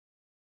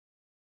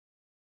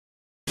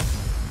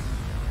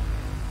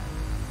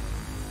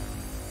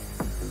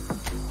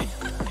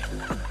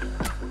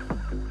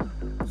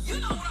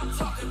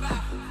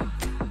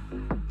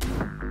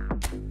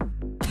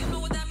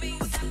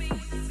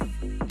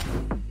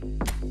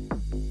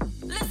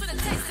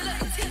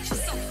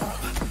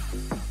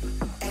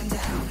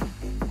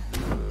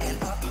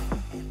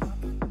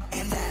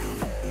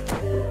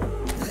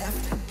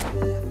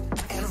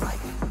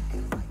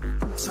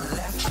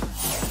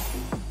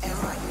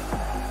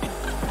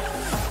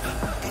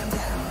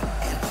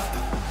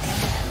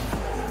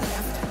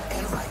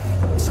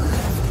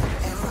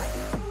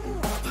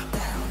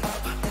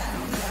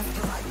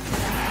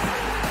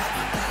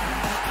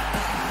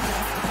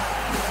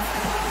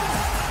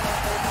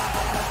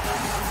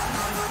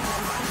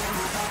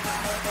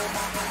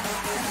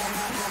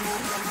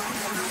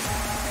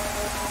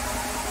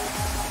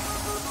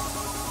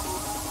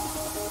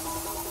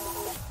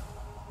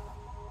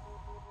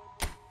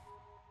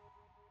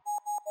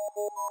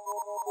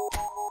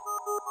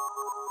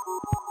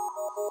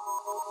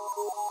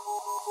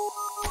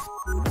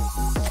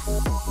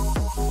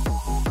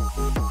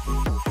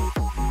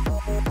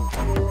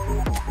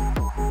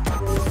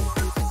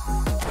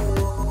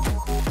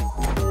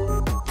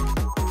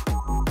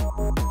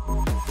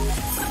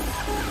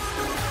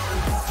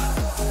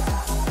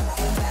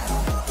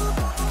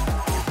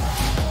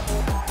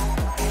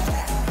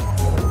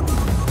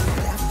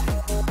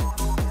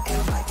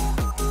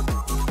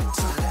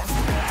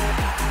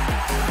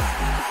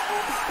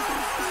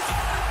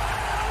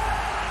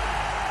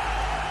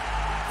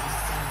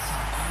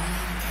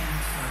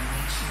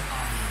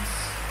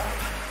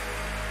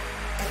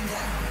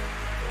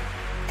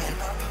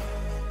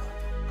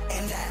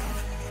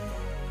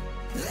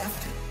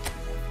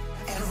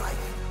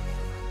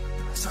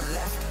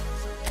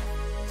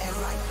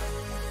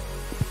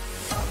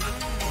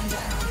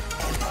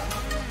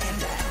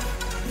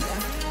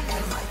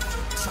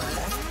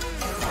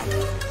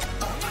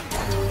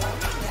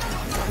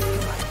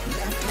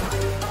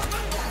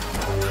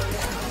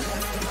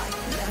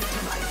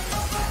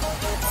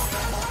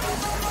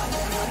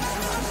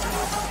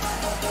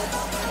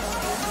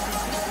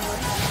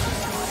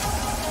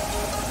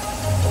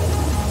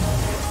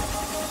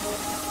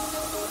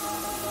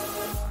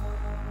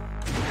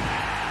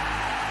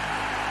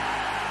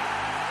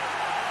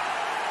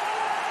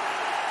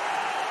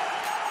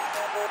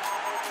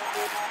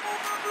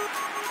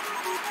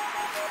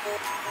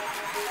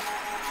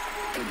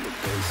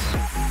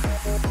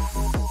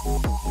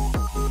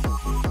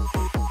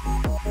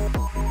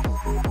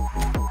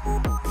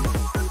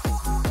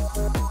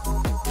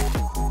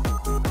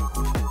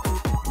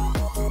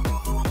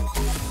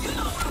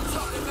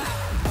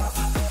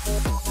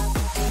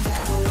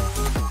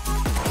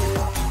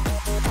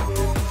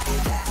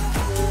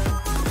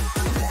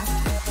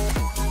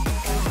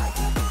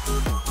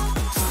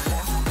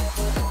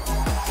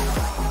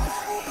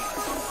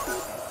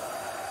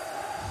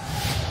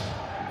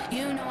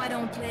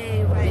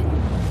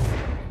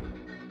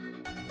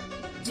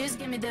Just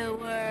give me the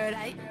word,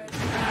 I.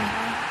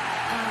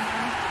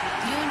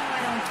 You know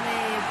I don't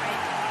play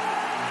right.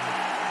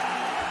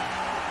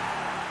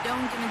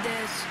 Don't give me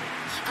this.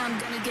 I'm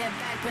gonna get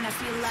back when I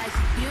feel like.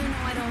 You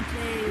know I don't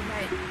play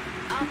right.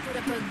 I'll put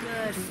up a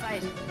good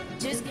fight.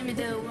 Just give me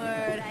the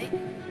word, I.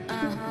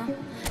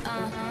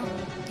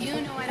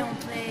 You know I don't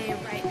play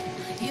right.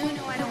 You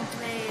know I don't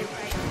play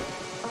right.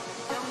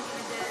 Don't give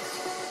me this.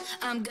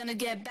 I'm gonna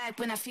get back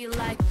when I feel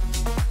like.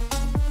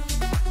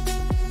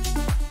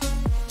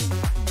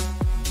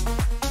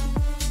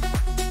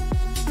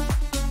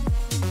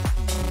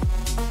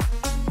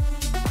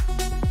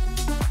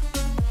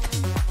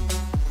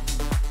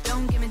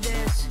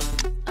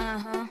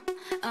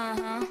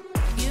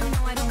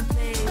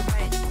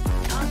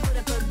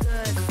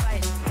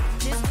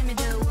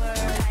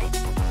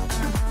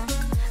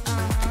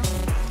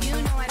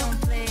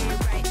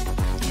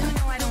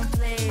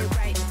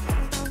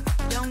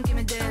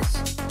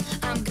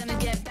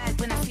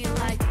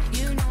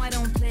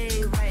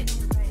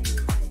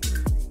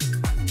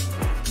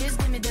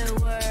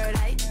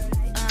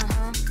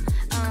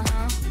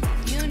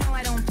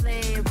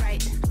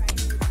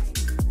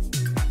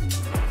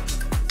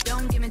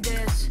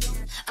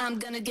 I'm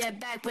gonna get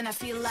back when I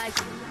feel like.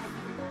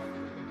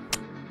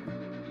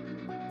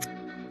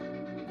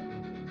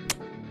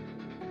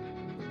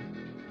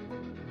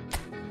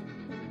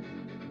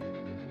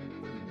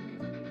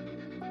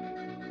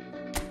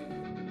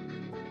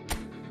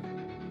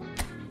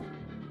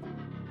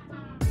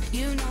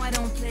 You know I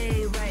don't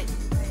play right.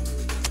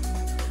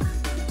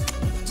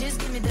 Just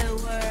give me the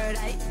word,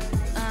 I.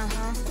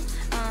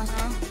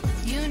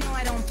 You know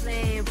I don't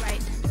play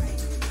right.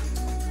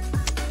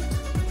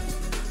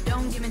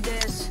 Don't give me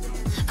this.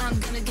 I'm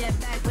gonna get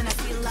back when I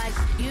feel like.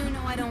 You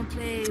know I don't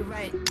play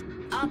right.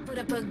 I'll put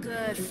up a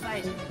good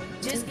fight.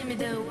 Just give me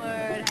the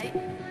word, I.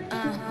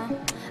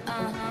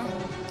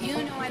 You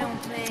know I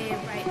don't play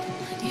right.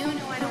 You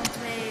know I don't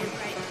play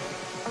right.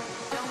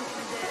 Don't give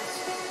me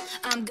this.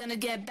 I'm gonna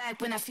get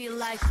back when I feel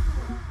like.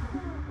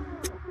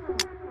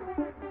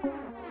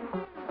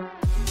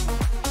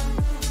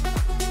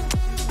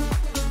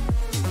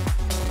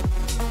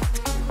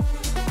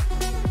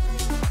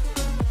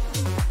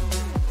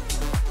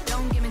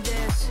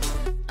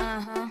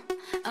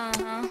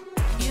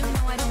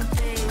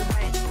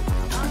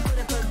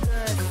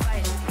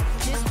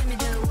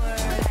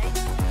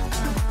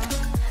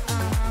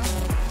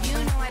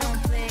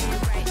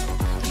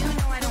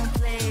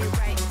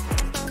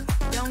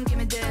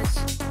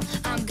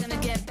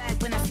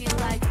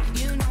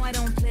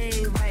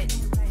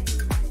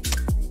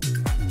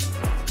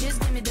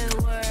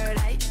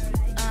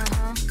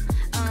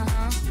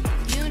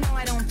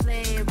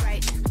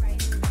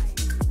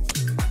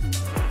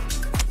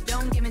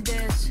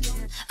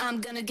 I'm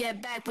gonna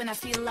get back when I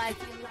feel like.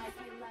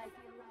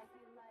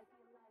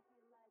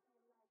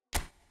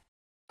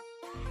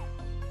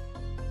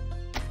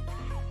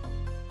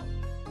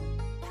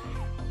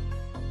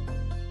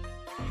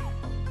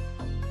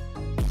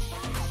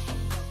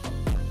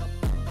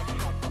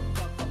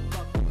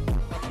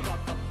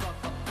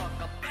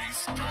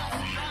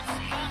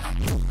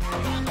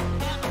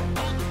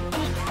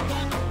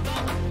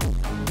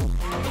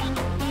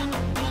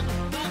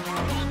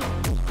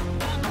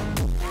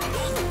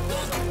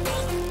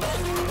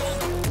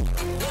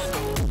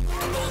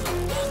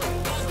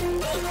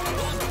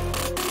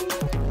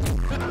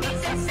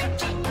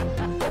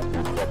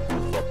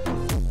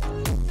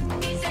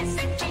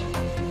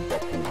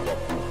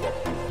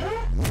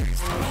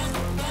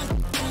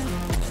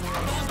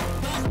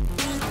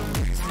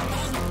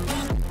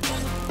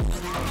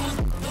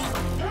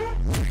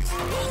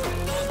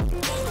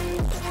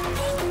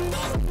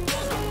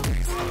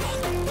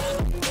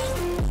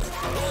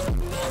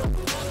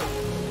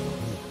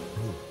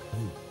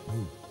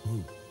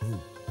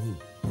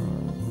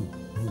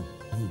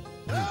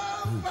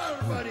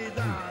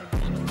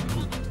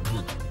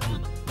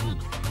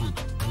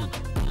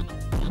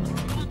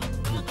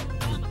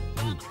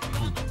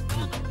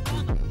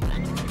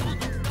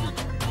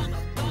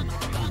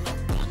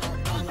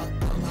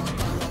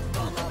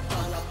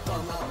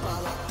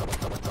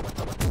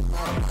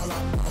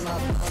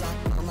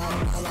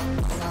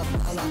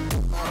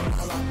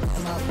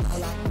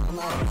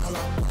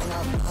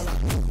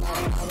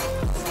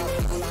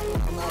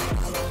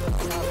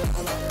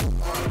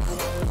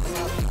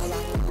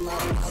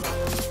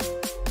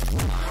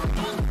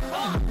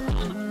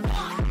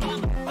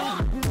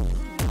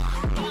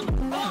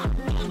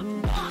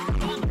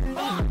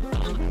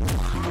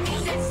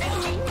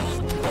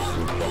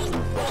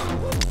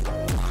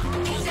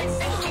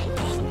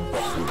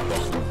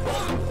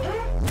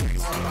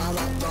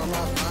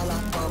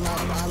 Toma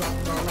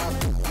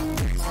bala,